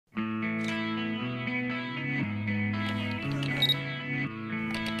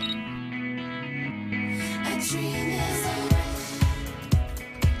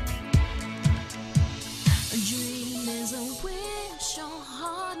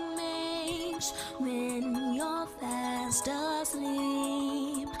when you're fast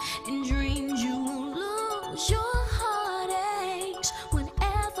asleep. In dreams you will lose your heartaches.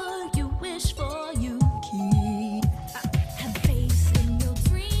 Whenever you wish for, you keep. Have faith in your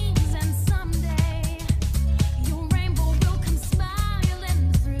dreams, and someday your rainbow will come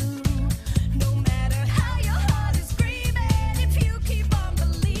smiling through. No matter how your heart is screaming, if you keep on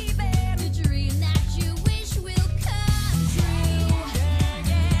believing, the dream that you wish will come true.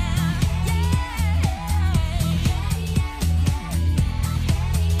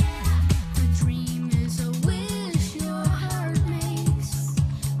 The dream is a wish your heart makes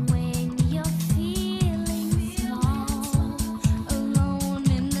when you're feeling small, alone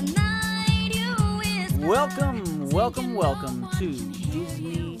in the night. You Welcome to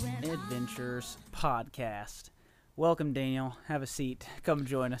Disney Adventures Podcast. Welcome, Daniel. Have a seat. Come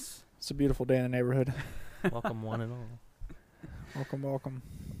join us. It's a beautiful day in the neighborhood. Welcome, one and all. Welcome.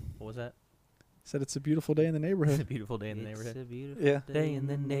 What was that? Said it's a beautiful day in the It's a neighborhood. beautiful day in the neighborhood. It's a beautiful Yeah. Day in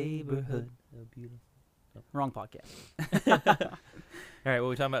the neighborhood. A beautiful. Wrong podcast. All right, what are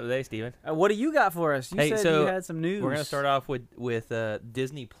we talking about today, Steven? What do you got for us? You Hey, said so you had some news. We're going to start off with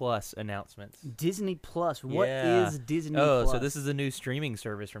Disney Plus announcements. Disney Plus. What Yeah. is Disney Oh, Plus? so this is a new streaming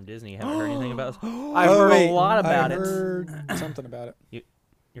service from Disney. Haven't heard anything about this? I heard a lot about I it. heard something about it. You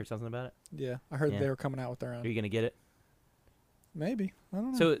heard something about it? Yeah, I heard Yeah. they were coming out with their Are own. you going to get it? Maybe. I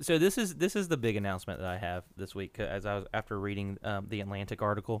don't know. So this is the big announcement that I have this week, as I was after reading the Atlantic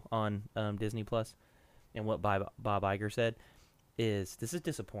article on Disney Plus, and what Bob Iger said is this is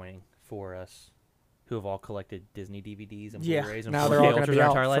disappointing for us who have all collected Disney DVDs and Yeah. Blu-rays and now 4K they're all going to Ultras be our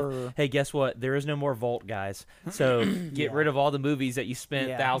out entire life. for. Hey, guess what? There is no more Vault, guys. So get Yeah. rid of all the movies that you spent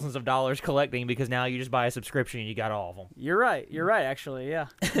Yeah. thousands of dollars collecting, because now you just buy a subscription and you got all of You're right. You're right, actually. Yeah.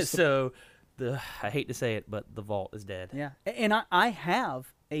 them. So I hate to say it, but the Vault is dead. Yeah. And I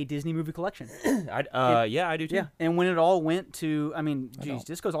have a Disney movie collection. Yeah, I do too. Yeah. And when it all went to, I mean, I geez, don't.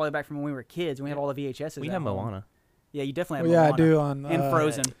 this goes all the way back from when we were kids, and we have all the VHSs. We at have home. Moana Yeah, you definitely Well, have yeah, I Moana. do on And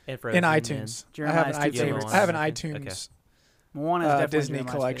Frozen. and in Frozen, iTunes. I have an Jeremiah's two favorites. iTunes. I have an Okay. iTunes Moana is definitely Disney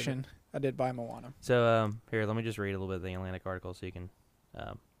Jeremiah's collection. I did buy Moana. So here, let me just read a little bit of the Atlantic article so you can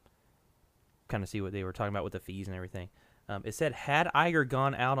kind of see what they were talking about with the fees and everything. It said, had Iger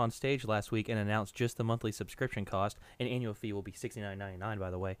gone out on stage last week and announced just the monthly subscription cost, an annual fee will be $69.99,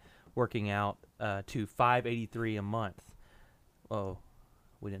 by the way, working out to $583 a month. Oh,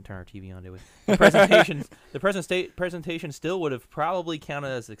 we didn't turn our TV on, did we? The presentation still would have probably counted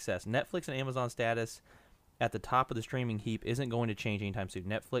as a success. Netflix and Amazon status at the top of the streaming heap isn't going to change anytime soon.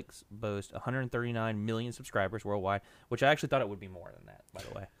 Netflix boasts 139 million subscribers worldwide, which I actually thought it would be more than that, by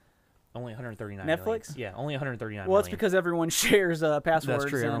the way. Only 139 million. Netflix? Yeah, only 139 Well, it's million. because everyone shares passwords. That's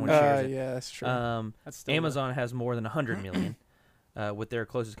true, and- everyone shares it. Yeah, that's true. That's still Amazon has more than 100 million, with their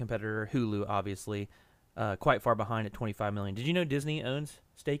closest competitor, Hulu, obviously, quite far behind at 25 million. Did you know Disney owns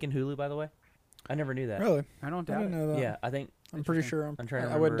stake in Hulu, by the way? I never knew that. really? I don't I doubt didn't it. know that. Yeah, I think I'm pretty Interesting. sure. I'm trying to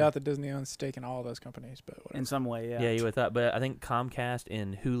I wouldn't remember. doubt that Disney owns stake in all of those companies, but whatever. In some way, yeah. Yeah, you would thought, but I think Comcast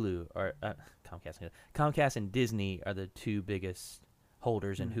and Hulu are Comcast and Disney are the two biggest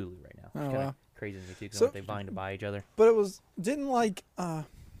holders in Hulu right now. Oh, It's kinda wow. crazy to me too, 'cause So- they vying to buy each other. But it was didn't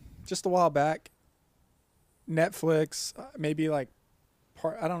just a while back. Netflix maybe like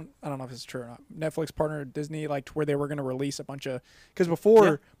I don't know if it's true or not. Netflix partnered with Disney like to where they were going to release a bunch of because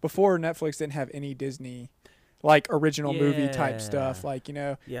before Netflix didn't have any Disney like original movie type stuff Yeah. like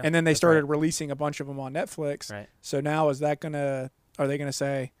Yeah, and then they that's started right. releasing a bunch of them on Netflix. Right. So now are they going to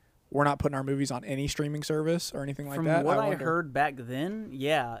say we're not putting our movies on any streaming service or anything like From that? what I wonder. heard back then,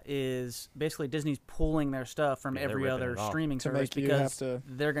 is basically Disney's pulling their stuff from Yeah, they're every ripping other it off. streaming To service make you have because to-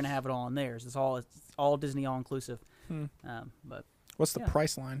 they're going to have it all on theirs. It's all Disney, all inclusive. Hmm. But What's the yeah.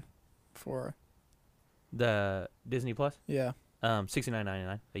 price line for The Disney Plus, yeah.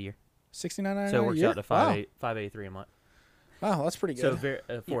 $69.99 a year. $69.99 So it a works year? out to Wow. $583 a month. Wow, that's pretty So good. very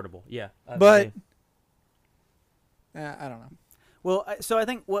affordable. Yeah. But I don't know. well, so I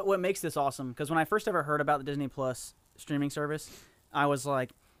think what makes this awesome, because when I first ever heard about the Disney Plus streaming service, I was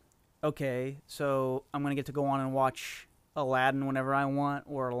like, okay, so I'm going to get to go on and watch Aladdin whenever I want,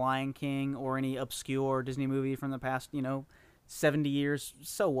 or Lion King, or any obscure Disney movie from the past, 70 years.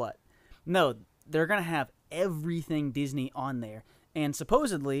 So what? No, they're going to have everything Disney on there. And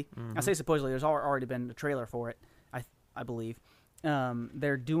supposedly, I say supposedly, there's already been a trailer for it, I believe.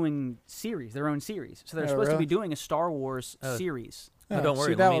 They're doing their own series. So they're Oh, supposed to really? be doing a Star Wars series. Oh, don't see,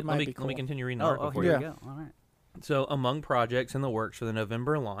 worry. that Let would might me be let me cool. continue reading the Oh, article for here you. we go. All right. So, among projects in the works for the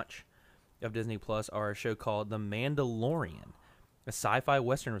November launch of Disney Plus are a show called The Mandalorian, a sci-fi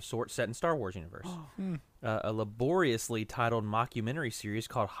western of sorts set in Star Wars universe. A laboriously titled mockumentary series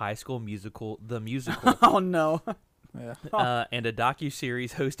called High School Musical: The Musical. Oh no. Yeah. And a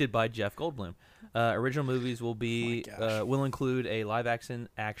docu-series hosted by Jeff Goldblum. Original movies will be Oh my gosh. will include a live-action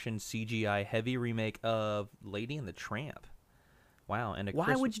CGI heavy remake of Lady and the Tramp. Wow, and a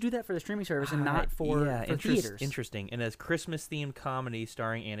Why would you do that for the streaming service and not for for theaters? Interesting. And a Christmas-themed comedy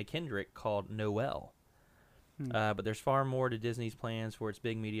starring Anna Kendrick called Noelle. But there's far more to Disney's plans for its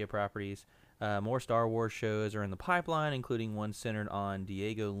big media properties. More Star Wars shows are in the pipeline, including one centered on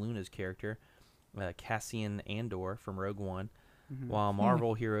Diego Luna's character, Cassian Andor from Rogue One, while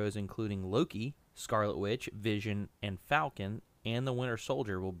Marvel heroes including Loki, Scarlet Witch, Vision, and Falcon, and the Winter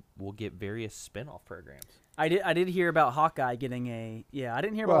Soldier will get various spin-off programs. I did hear about Hawkeye getting a I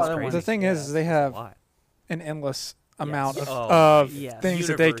didn't hear Well, about other crazy. ones. the thing Yeah, is, they it's a have lot. an endless amount Yes. of yes. things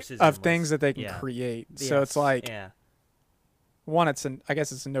Universe is endless. things that they can Yeah. create. So Yes. it's like Yeah. one, I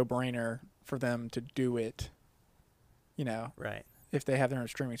guess it's a no-brainer for them to do it. You know, Right. if they have their own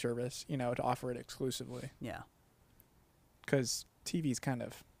streaming service, you know, to offer it exclusively, Yeah. because TV's kind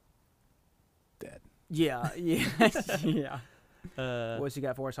of dead. Yeah. Yeah. yeah. What's you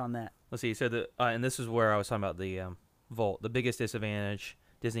got for us on that? Let's see. So and this is where I was talking about the Vault. The biggest disadvantage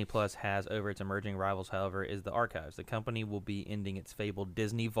Disney Plus has over its emerging rivals, however, is the archives. The company will be ending its fabled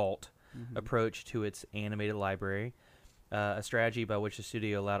Disney Vault approach to its animated library, a strategy by which the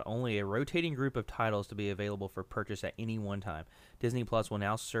studio allowed only a rotating group of titles to be available for purchase at any one time. Disney Plus will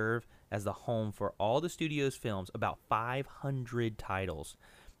now serve as the home for all the studio's films, about 500 titles,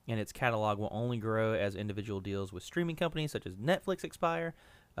 and its catalog will only grow as individual deals with streaming companies such as Netflix expire.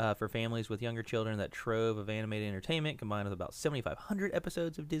 For families with younger children, that trove of animated entertainment, combined with about 7,500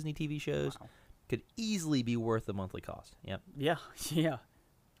 episodes of Disney TV shows, could easily be worth the monthly cost. Yep. Yeah. Yeah.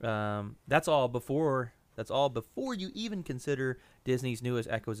 That's all before you even consider Disney's newest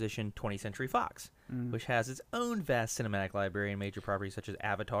acquisition, 20th Century Fox, which has its own vast cinematic library and major properties such as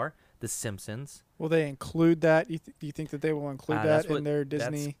Avatar, The Simpsons. Will they include that? Do you think that they will include That's that in their that's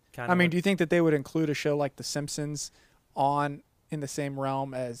Disney? kinda I mean, what- do you think that they would include a show like The Simpsons in the same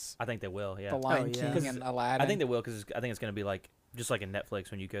realm as I think they will. Yeah. The Lion yeah. King and Aladdin? I think they will because I think it's going to be like just like in Netflix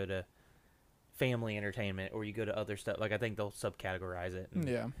when you go to family entertainment or you go to other stuff. Like I think they'll subcategorize it. And,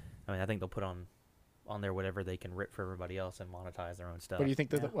 Yeah. I mean, I think they'll put on there whatever they can rip for everybody else and monetize their own stuff. But do you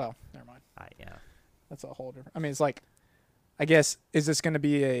think that? Yeah. Well, never mind. Yeah. That's a whole different. I mean, it's like, I guess, is this going to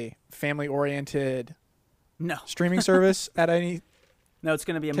be a family-oriented No. streaming service at any No, it's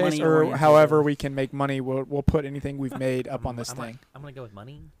going to be a case, money. or however we can make money? We'll put anything we've made up on this I'm thing. I'm gonna go with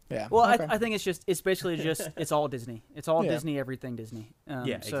money. Yeah. Well, Okay. I think it's basically just it's all Disney. It's all Yeah. Disney, everything Disney.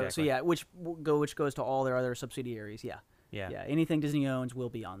 Yeah, So exactly. yeah, which goes to all their other subsidiaries. Yeah. Yeah. Yeah. Anything Disney owns will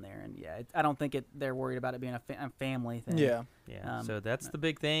be on there, and I don't think they're worried about it being a family thing. Yeah. Yeah. So that's the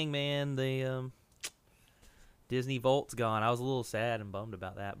big thing, man. The Disney Vault's gone. I was a little sad and bummed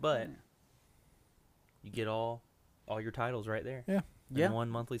about that, but you get all your titles right there. Yeah. in Yeah. one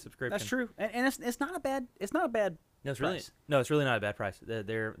monthly subscription. That's true, and it's not a bad No, it's price. really not a bad price.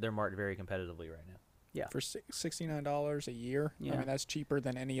 They're marked very competitively right now. Yeah. For $69 a year. I Yeah. mean, that's cheaper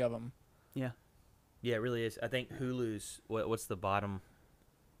than any of them. Yeah. Yeah, it really is. I think Hulu's what's the bottom,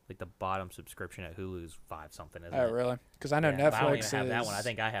 like the bottom subscription at Hulu's $5 something, isn't Oh, it? really? Because I know Yeah, Netflix but I don't even have that is- one. I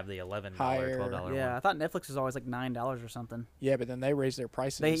think I have the $11 higher. $12 Yeah, one. I thought Netflix is always like $9 or something. Yeah, but then they raised their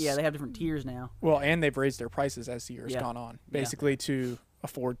prices. They have different tiers now. Well, and they've raised their prices as the years Yeah. gone on, Yeah. basically to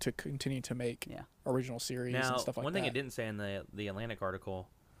afford to continue to make Yeah. original series Now, and stuff like one that. thing it didn't say in the Atlantic article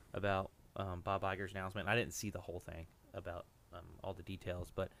about Bob Iger's announcement, I didn't see the whole thing about all the details,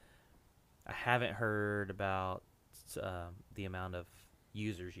 but I haven't heard about the amount of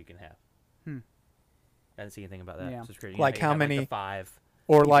users you can have. I didn't see anything about that. Yeah. Subscription. Like You how have, many- the 5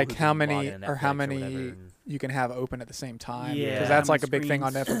 Or people like who how can log many into or how Netflix or many whatever, and- you can have open at the same time. Yeah, because how that's like a many big thing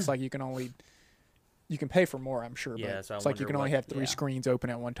on screens. Netflix. Like you can pay for more, I'm sure. Yeah, but so I it's like you wondered can only what- have 3 yeah. screens open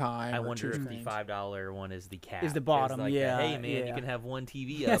at one time. I or wonder 2 if the screens. $5 one is the cap. Is the It's bottom, like yeah, hey man, you yeah. can have one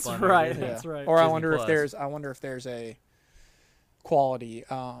TV That's up on right, Disney. that's right. Or I Disney wonder Plus. if there's a quality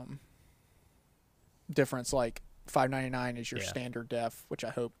difference. Like $5.99 is your Yeah. standard def, which I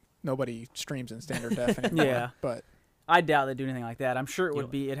hope nobody streams in standard def anymore. Yeah. But I doubt they'd do anything like that. I'm sure it You would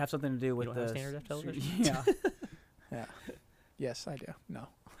don't- be. It'd have something to do with don't the have standard def television? Yeah. yeah, yes, I do. No.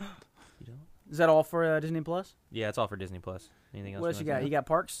 You don't? Is that all for Disney Plus? Yeah, it's all for Disney Plus. Anything else? What else you wanna got? say? You got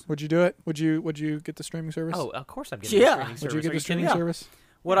Parks. Would you do it? Would you get the streaming service? Oh, of course I'm getting Yeah. the streaming would service. you Are get the kidding streaming me? service?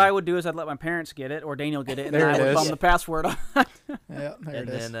 What I would do is I'd let my parents get it, or Daniel get it, and There then I it would is. bum the password on. Yeah, there And it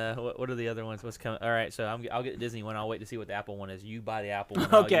is. then what are the other ones? What's coming? All right, so I'll get the Disney one. I'll wait to see what the Apple one is. You buy the Apple one.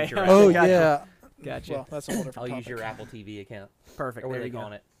 I'll Okay. use your Oh, Apple. Oh gotcha. yeah, Gotcha. Well, that's a whole I'll different use topic. your Apple TV account. Perfect. Or what There are you they go.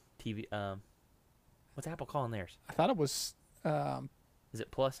 calling it? TV. What's Apple calling theirs? I thought it was Is it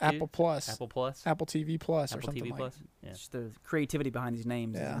Plus? Too? Apple Plus, Apple Plus. Apple TV Plus, or Apple something TV like. Plus. Yeah. Just the creativity behind these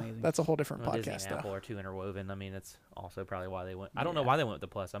names is Yeah, amazing. that's a whole different Well, Disney podcast. and Apple Though. are too interwoven. I mean, it's also probably why they went. I don't know Yeah. why they went with the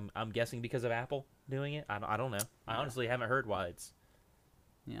Plus. I'm guessing because of Apple doing it. I don't know. I honestly haven't heard why it's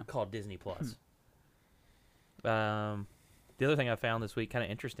Yeah. called Disney Plus. The other thing I found this week, kind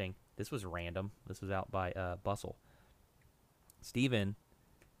of interesting. This was random. This was out by Bustle. Steven,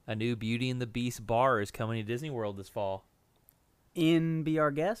 a new Beauty and the Beast bar is coming to Disney World this fall. In Be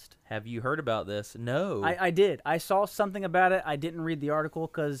Our Guest? Have you heard about this? No. I did. I saw something about it. I didn't read the article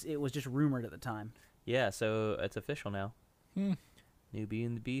because it was just rumored at the time. Yeah, so it's official now. New Beauty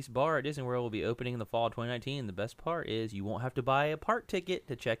and the Beast bar at Disney World will be opening in the fall of 2019. The best part is you won't have to buy a park ticket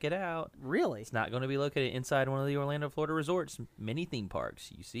to check it out. Really? It's not going to be located inside one of the Orlando, Florida resort's many theme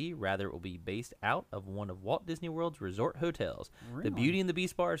parks. You see, rather it will be based out of one of Walt Disney World's resort hotels. Really? The Beauty and the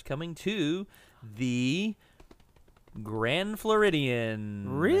Beast bar is coming to the Grand Floridian.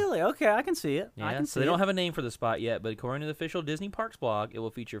 Really? Okay, I can see it. I Yeah, can so see they don't it. have a name for the spot yet, but according to the official Disney Parks blog, it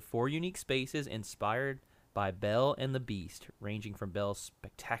will feature 4 unique spaces inspired by Belle and the Beast, ranging from Belle's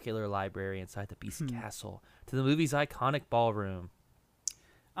spectacular library inside the Beast Castle to the movie's iconic ballroom.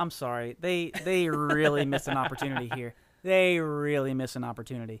 I'm sorry. They really missed an opportunity here. They really missed an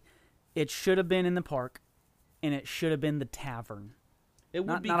opportunity. It should have been in the park, and it should have been the tavern. It would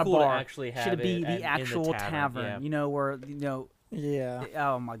Not, be not cool a bar. to actually have should it be in the actual the tavern. Yeah. You know, where Yeah.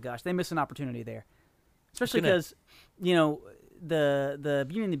 oh my gosh, they missed an opportunity there. Especially gonna- because, the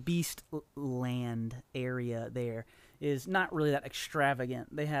Beauty and the Beast land area there is not really that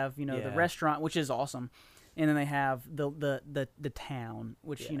extravagant. They have, the Yeah. restaurant, which is awesome, and then they have the town,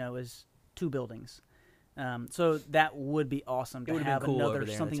 which Yeah. Is 2 buildings. So that would be awesome to would've been have cool over another there in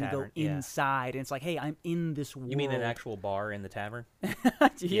the something to go tavern, yeah. inside, and it's like, hey, I'm in this world. You mean an actual bar in the tavern?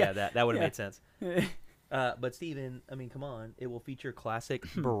 yeah. that would have Yeah. made sense. But Steven, I mean, come on. It will feature classic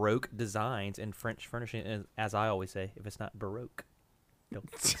Baroque designs and French furnishing, as I always say, if it's not Baroque, don't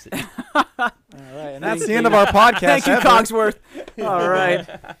fix it. All right, and that's the end of our podcast. Thank you, ever. Cogsworth. All right.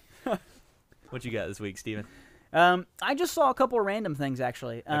 What you got this week, Steven? I just saw a couple of random things,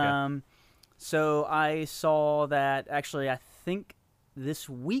 actually. So I saw that, actually, I think this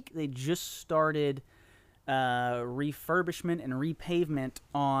week they just started refurbishment and repavement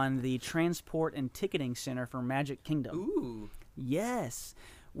on the Transport and Ticketing Center for Magic Kingdom. Ooh. Yes,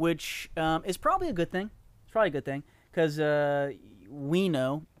 which is probably a good thing. It's probably a good thing because we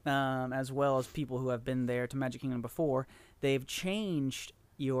know, as well as people who have been there to Magic Kingdom before, they've changed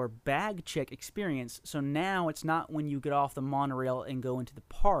your bag check experience. So now it's not when you get off the monorail and go into the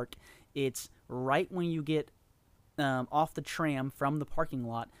park. It's right when you get off the tram from the parking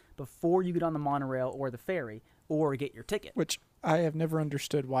lot before you get on the monorail or the ferry or get your ticket. Which I have never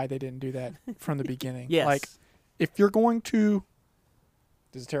understood why they didn't do that from the beginning. Yes. Like, if you're going to,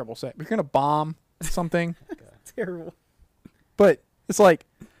 this is a terrible set, if you're going to bomb something, Terrible. but it's like,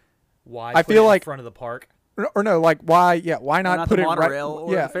 Why I put feel it in like- front of the park? or no, like why not, Not put the it monorail right,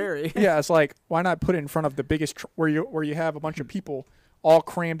 or yeah, the ferry. yeah, it's like, why not put it in front of the biggest where you have a bunch of people all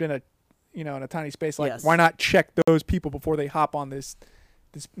crammed in a in a tiny space. Like, Yes. why not check those people before they hop on this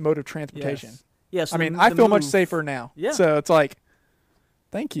mode of transportation? Yes. Yes. I mean, I feel much safer now. Yeah. So it's like,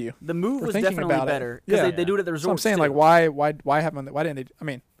 thank you. The move for was thinking definitely about it. better because Yeah. they do it at the So resorts. I'm saying, too. like, why didn't they? I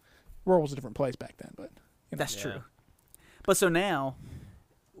mean, World was a different place back then, but That's Yeah. true. But so now,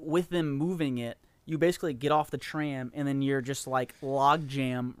 with them moving it, you basically get off the tram and then you're just like log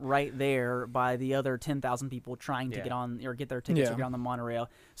jam right there by the other 10,000 people trying to Yeah. get on or get their tickets Yeah. or get on the monorail.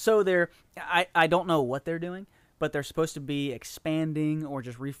 So I don't know what they're doing, but they're supposed to be expanding or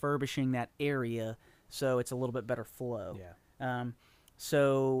just refurbishing that area so it's a little bit better flow. Yeah.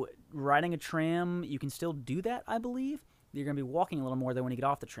 So riding a tram, you can still do that, I believe. You're going to be walking a little more than when you get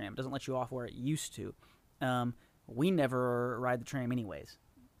off the tram. It doesn't let you off where it used to. We never ride the tram anyways.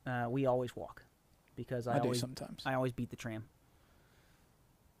 We always walk because I do sometimes. I always beat the tram.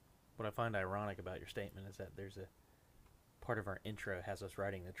 What I find ironic about your statement is that there's a part of our intro has us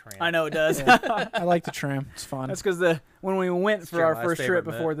riding the tram. I know it does. I like the tram. It's fun. That's because when we went for our Jeremiah's first trip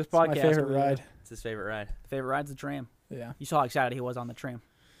favorite before bit. this It's my podcast, favorite we, ride. It's his favorite ride. Favorite ride's the tram. Yeah. You saw how excited he was on the tram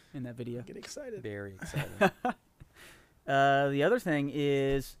in that video. Get excited. Very exciting. The other thing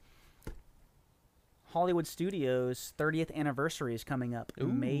is Hollywood Studios' 30th anniversary is coming up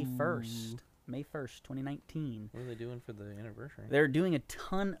May 1st. May 1st, 2019. What are they doing for the anniversary? They're doing a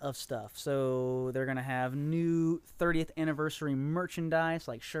ton of stuff. So they're going to have new 30th anniversary merchandise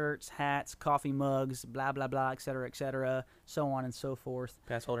like shirts, hats, coffee mugs, blah, blah, blah, et cetera, so on and so forth.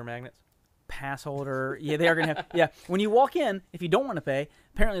 Pass holder magnets? pass holder. Yeah, they are going to have. Yeah, when you walk in, if you don't want to pay,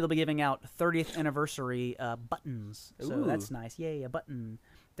 apparently they'll be giving out 30th anniversary buttons. So Ooh. that's nice. Yay, a button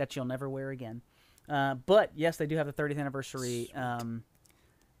that you'll never wear again. But yes, they do have the 30th anniversary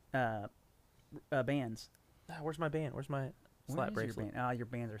bands. Where's my band? Where's my slap Where is bracelet? your band? Your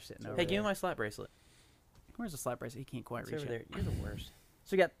bands are sitting over Hey, there. give me my slap bracelet. Where's the slap bracelet? He can't quite It's reach over it. there. You're the worst.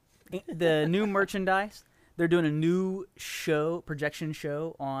 So we got the new merchandise. They're doing a new show, projection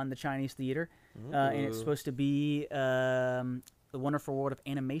show on the Chinese theater, and it's Ooh. supposed to be the Wonderful World of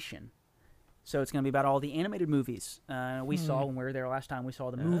Animation. So it's going to be about all the animated movies we saw when we were there last time. We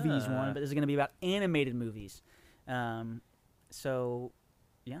saw the movies one, but this is going to be about animated movies. So,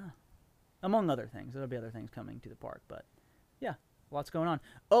 yeah, among other things. There'll be other things coming to the park, but yeah, lots going on.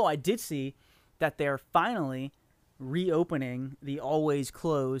 Oh, I did see that they're finally reopening the always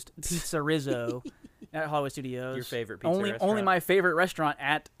closed Pizza Rizzo at Hollywood Studios. Your favorite pizza only restaurant? my favorite restaurant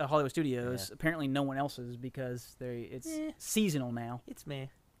at Hollywood Studios. Yeah. Apparently, no one else's because it's seasonal now. It's meh.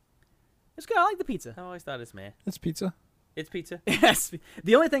 It's good. I like the pizza. I always thought it's meh. It's pizza. It's pizza. Yes.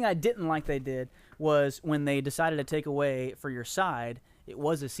 The only thing I didn't like they did was when they decided to take away for your side. It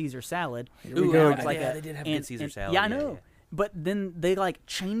was a Caesar salad. Here we Ooh, go now it's again. like Yeah, a- they did have and- good Caesar and- salad. Yeah, I Yeah, know. yeah. But then they like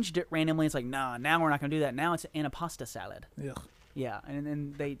changed it randomly. It's like, nah, now we're not gonna do that. Now it's an pasta salad. Ugh. Yeah, and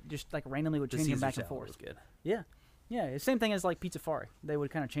then they just like randomly would The change them Caesar back and salad forth. was good. Yeah, yeah. It's same thing as like Pizza Fari. They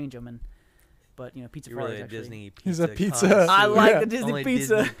would kind of change them, but Pizza You're Fari really is a actually. Disney pizza. He's a pizza- connoisseur. I like Yeah. the Disney Only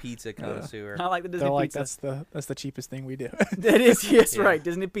pizza. Disney pizza connoisseur. I like the Disney They're like pizza. that's the cheapest thing we do. That is, yes, Yeah. right,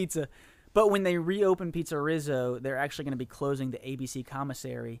 Disney Pizza. But when they reopen Pizza Rizzo, they're actually going to be closing the ABC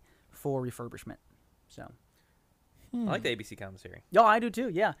commissary for refurbishment. So, I like the ABC commissary. yeah, I do too.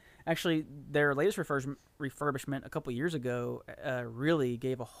 Yeah, actually, their latest refurbishment a couple years ago really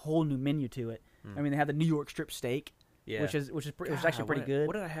gave a whole new menu to it. I mean, they had the New York strip steak, Yeah. which is God, actually pretty good.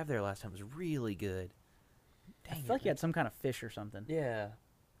 What did I have there last time? It was really good. I Dang feel like it, you had some kind of fish or something. Yeah.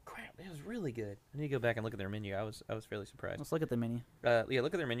 Crap, it was really good. I need to go back and look at their menu. I was fairly surprised. Let's look at the menu. Yeah,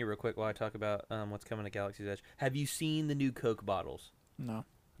 look at their menu real quick while I talk about what's coming to Galaxy's Edge. Have you seen the new Coke bottles? No.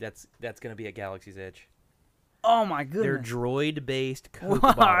 That's going to be at Galaxy's Edge. Oh my They're goodness! droid-based Coke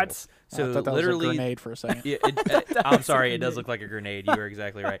What? bottles. So I thought that literally, was a grenade for a second. yeah, I'm sorry, it does look like a grenade. You were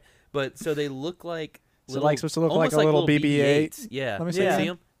exactly right. But so they look like Is it like supposed to look almost like a little BB-8s. BB-8? Yeah. Let me see See that.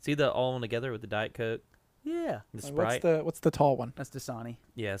 them? See the all together with the Diet Coke, Yeah, and the What's Sprite. what's the tall one? that's Dasani.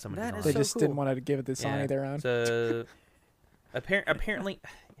 Yeah, some of That these is They on. so just cool. didn't want to give it to Sony their own. So apparently,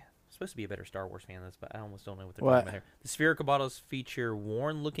 yeah, I'm supposed to be a better Star Wars fan of this, but I almost don't know what they're What? talking about here. The spherical bottles feature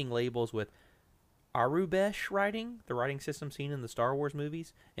worn-looking labels with Arubesh writing, the writing system seen in the Star Wars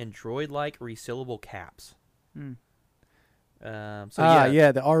movies, and droid-like resealable caps. Hmm. Yeah,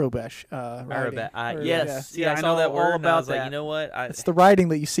 the Arubesh. writing. Arubesh. Or- Yes. See, Yeah, I I saw know that all word and I about was like, that. you know what? It's the writing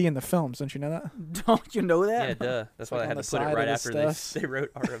that you see in the films. Don't you know that? Don't you know Yeah, that? duh. That's why like I had on to the put it side right of after the stuff. they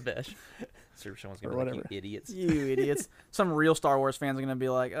wrote Arubesh. So someone's going Or to be like, whatever. you idiots. You idiots! Some real Star Wars fans are gonna be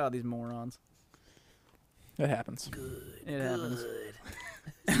like, "Oh, these morons." It happens. It happens.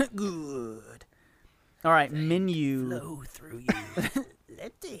 Good. All right, menu. Flow through you.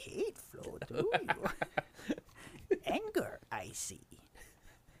 Let the hate flow through you. Anger, I see.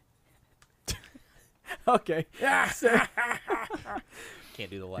 Okay. Can't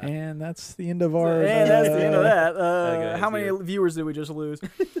do the laugh. And that's the end of our. And that's the end of that. Okay, How many zero. viewers did we just lose?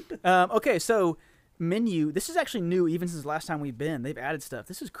 Okay, so menu. This is actually new, even since the last time we've been. They've added stuff.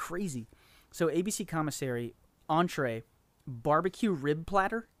 This is crazy. So ABC commissary, entree, barbecue rib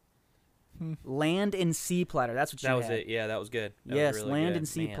platter, land and sea platter. That's what you That was had. it. Yeah, that was good. That Yes, was really land good. and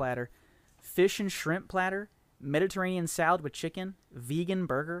sea Man. platter, fish and shrimp platter, Mediterranean salad with chicken, vegan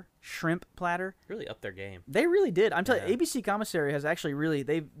burger, shrimp platter. Really upped their game. They really did. I'm telling Yeah. you, ABC commissary has actually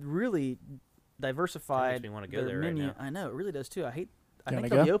they've really diversified me wanna go their there right menu. now. I know it really does too. I You think wanna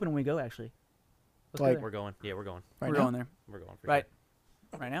they'll go? be open when we go. Actually, let's Like- go there. We're going. Yeah, we're going. Right We're now? going there We're going. For right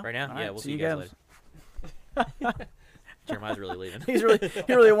right now. Right now? All Yeah, right, we'll see you guys later. Jeremiah's really leaving. he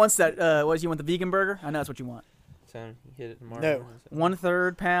really wants that. What do you want? The vegan burger? I know that's what you want. So you hit it tomorrow. No.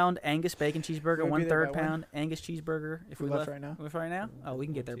 1/3 pound Angus bacon cheeseburger. We'll be there 1/3 by when? pound Angus cheeseburger. If We we left right now? Left right now? Oh, we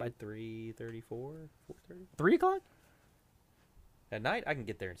can get there by 3:34, 4:30 3 o'clock. at night. I can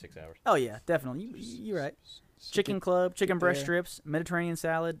get there in 6 hours. Oh yeah, definitely. You're right. Chicken club, chicken breast there. strips, Mediterranean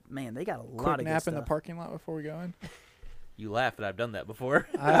salad. Man, they got a lot Quick of good nap in the stuff. parking lot before we go in. You laugh, but I've done that before.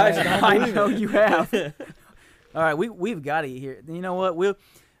 I don't I believe know it. you have. All right, we've got to eat here. You know what?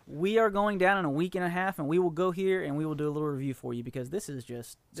 We are going down in a week and a half, and we will go here and we will do a little review for you because this is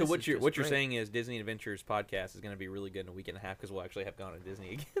just. So this what is you're just great. saying is Disney Adventures podcast is going to be really good in a week and a half because we'll actually have gone to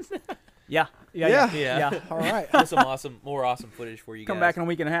Disney again. Yeah. Yeah. Yeah. All right. Have some more awesome footage for you Come guys. back in a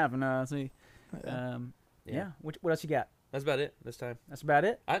week and a half and see. Yeah. What else you got? That's about it this time. That's about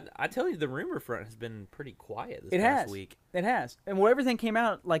it. I tell you, the rumor front has been pretty quiet this It past has. week. It has. And well, everything came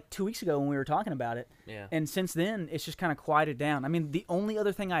out like 2 weeks ago when we were talking about it. Yeah. And since then, it's just kind of quieted down. I mean, the only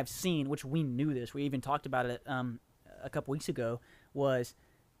other thing I've seen, which we knew this, we even talked about it a couple weeks ago, was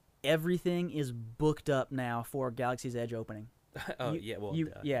everything is booked up now for Galaxy's Edge opening. Oh, You- yeah. Well, you,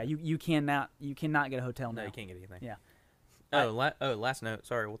 duh. yeah, you cannot get a hotel now. No, you can't get anything. Yeah. Last note.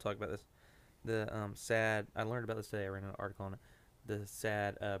 Sorry, we'll talk about this. The sad. I learned about this today. I read an article on it. The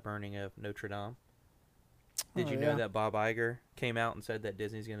sad burning of Notre Dame. Did Oh, you yeah. know that Bob Iger came out and said that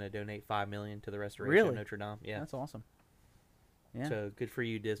Disney's going to donate $5 million to the restoration Really? of Notre Dame? Yeah. That's awesome. Yeah. So good for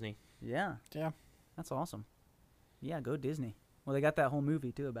you, Disney. Yeah. Yeah. That's awesome. Yeah, go Disney. Well, they got that whole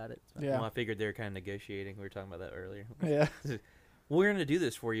movie too about it. So. Yeah. Well, I figured they were kind of negotiating. We were talking about that earlier. Yeah. We're going to do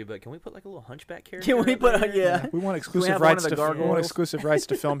this for you, but can we put like a little hunchback character? Can we up put? there? Yeah. We want have exclusive one of rights the to we want gargoyles? exclusive rights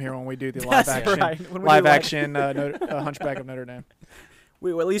to film here when we do the live That's action right. When we do Hunchback of Notre Dame.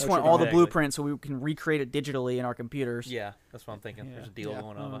 We at least Notre want Dame. all the Exactly. blueprints so we can recreate it digitally in our computers. Yeah, that's what I'm thinking. Yeah. There's a deal Yeah.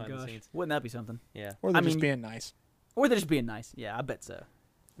 going on behind the scenes. Wouldn't that be something? Yeah. Or they're I just mean- being nice. Or they're just being nice. Yeah, I bet so.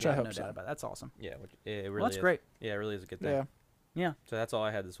 Which I Yeah, hope no so. doubt about it. That's awesome. Yeah, it really Well, that's is. great. Yeah, it really is a good thing. Yeah. Yeah. So that's all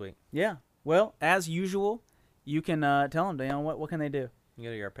I had this week. Yeah. Well, as usual, you can tell them, Daniel, what can they do? You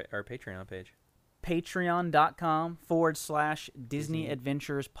go to our Patreon page. Patreon.com/Disney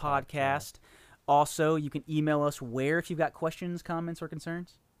Adventures Podcast. Also, you can email us where if you've got questions, comments, or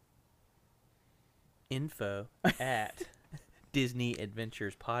concerns. Info at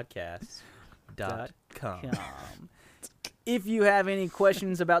DisneyAdventurespodcast.com. If you have any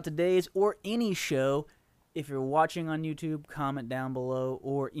questions about today's or any show, if you're watching on YouTube, comment down below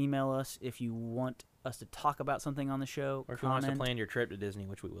or email us if you want us to talk about something on the show. Or if you want us to comment. plan your trip to Disney,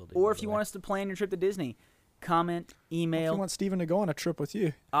 which we will do. Or by if the you way. want us to plan your trip to Disney, comment, If email. you want Steven to go on a trip with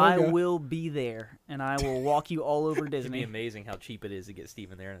you, I he'll go. will be there, and I will walk you all over It'd be Disney. amazing how cheap it is to get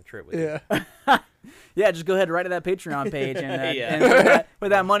Steven there on a trip with you. Yeah. Yeah, just go ahead and write to that Patreon page and, Yeah. and put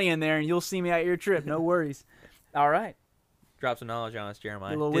that money in there, and you'll see me at your trip. No worries. All right. Drop some knowledge on us, A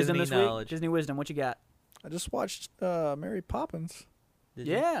Jeremiah. little Disney wisdom this knowledge. week. Disney wisdom. What you got? I just watched Mary Poppins. Did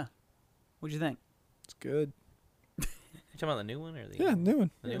you? Yeah. What'd you think? It's good. You talking about the new one or the Yeah, new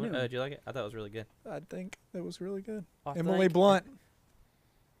one. The Yeah, new one? new one. Did you like it? I thought it was really good. I think it was really good. I Emily think- Blunt.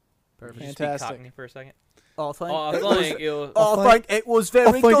 Did you speak Fantastic. Cockney for a second? Oh, thank. Oh, I It think was- it was. Oh, I thank. It was very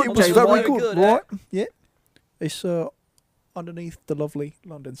I think good. it was Jay very White. good, eh? right? Yeah. It's underneath the lovely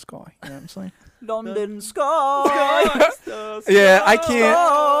London sky. You know what I'm saying? London sky. Yeah, I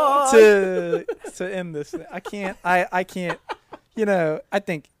can't to end this. I can't. I can't. You know, I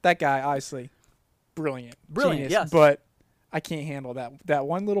think that guy obviously brilliant, Brilliant, genius, yes. but I can't handle that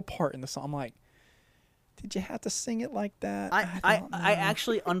one little part in the song. I'm like, did you have to sing it like that? I don't know.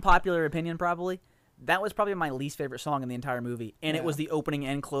 actually, unpopular opinion probably, that was probably my least favorite song in the entire movie, and it Yeah. was the opening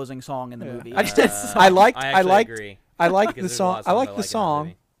and closing song in the Yeah. movie. I just I liked I I actually liked agree. I liked Because the there's a lot song. of I songs liked I the like in that song.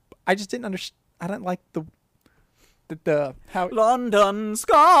 movie. I just didn't understand. I didn't like the how London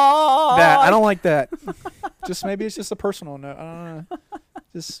sky. that. I don't like that. Just maybe it's just a personal note. I don't know.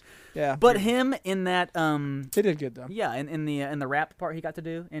 Just yeah. But him in that They did good though. yeah, in the rap part he got to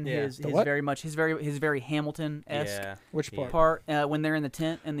do, and Yeah. his The what? his very Hamilton esque Yeah. Which Yeah. part? part when they're in the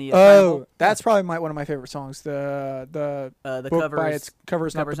tent and the Oh, that's probably one of my favorite songs. The the book covers by its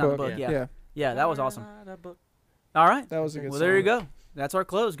covers, not the book. yeah. Yeah, that was awesome. All right, that was a good well song. there you go. That's our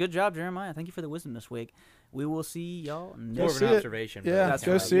close. Good job, Jeremiah. Thank you for the wisdom this week. We will see y'all More next. see of an it. observation. but Yeah, That's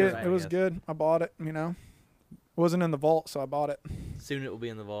go right, see you're it. right, It was I guess. good. I bought it. You know, wasn't in the vault, so I bought it. Soon it will be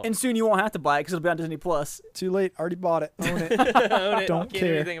in the vault. And soon you won't have to buy it because it'll be on Disney Plus. Too late. Already bought it. Own it. Own it. Don't Can't do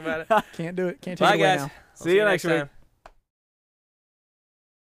care. anything about it. Can't do it. Can't take Bye, it away guys. now. I'll See you next week. time.